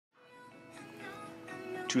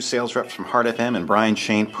Two sales reps from Heart FM and Brian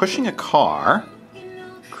Shane pushing a car,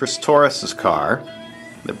 Chris Torres's car,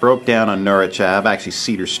 that broke down on Norwich Ave, actually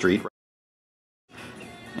Cedar Street.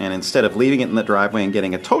 And instead of leaving it in the driveway and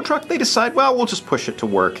getting a tow truck, they decide, well, we'll just push it to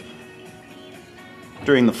work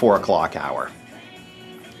during the 4 o'clock hour.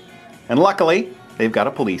 And luckily, they've got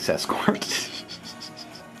a police escort.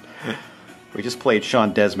 We just played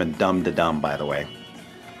Sean Desmond Dumb to Dumb, by the way.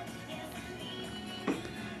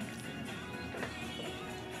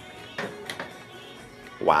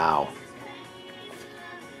 Wow.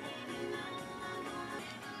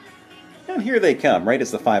 And here they come, right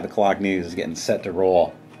as the 5 o'clock news is getting set to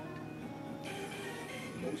roll.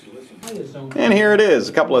 And here it is,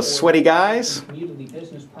 a couple of sweaty guys.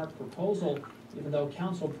 Business park proposal, even though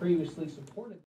council previously supported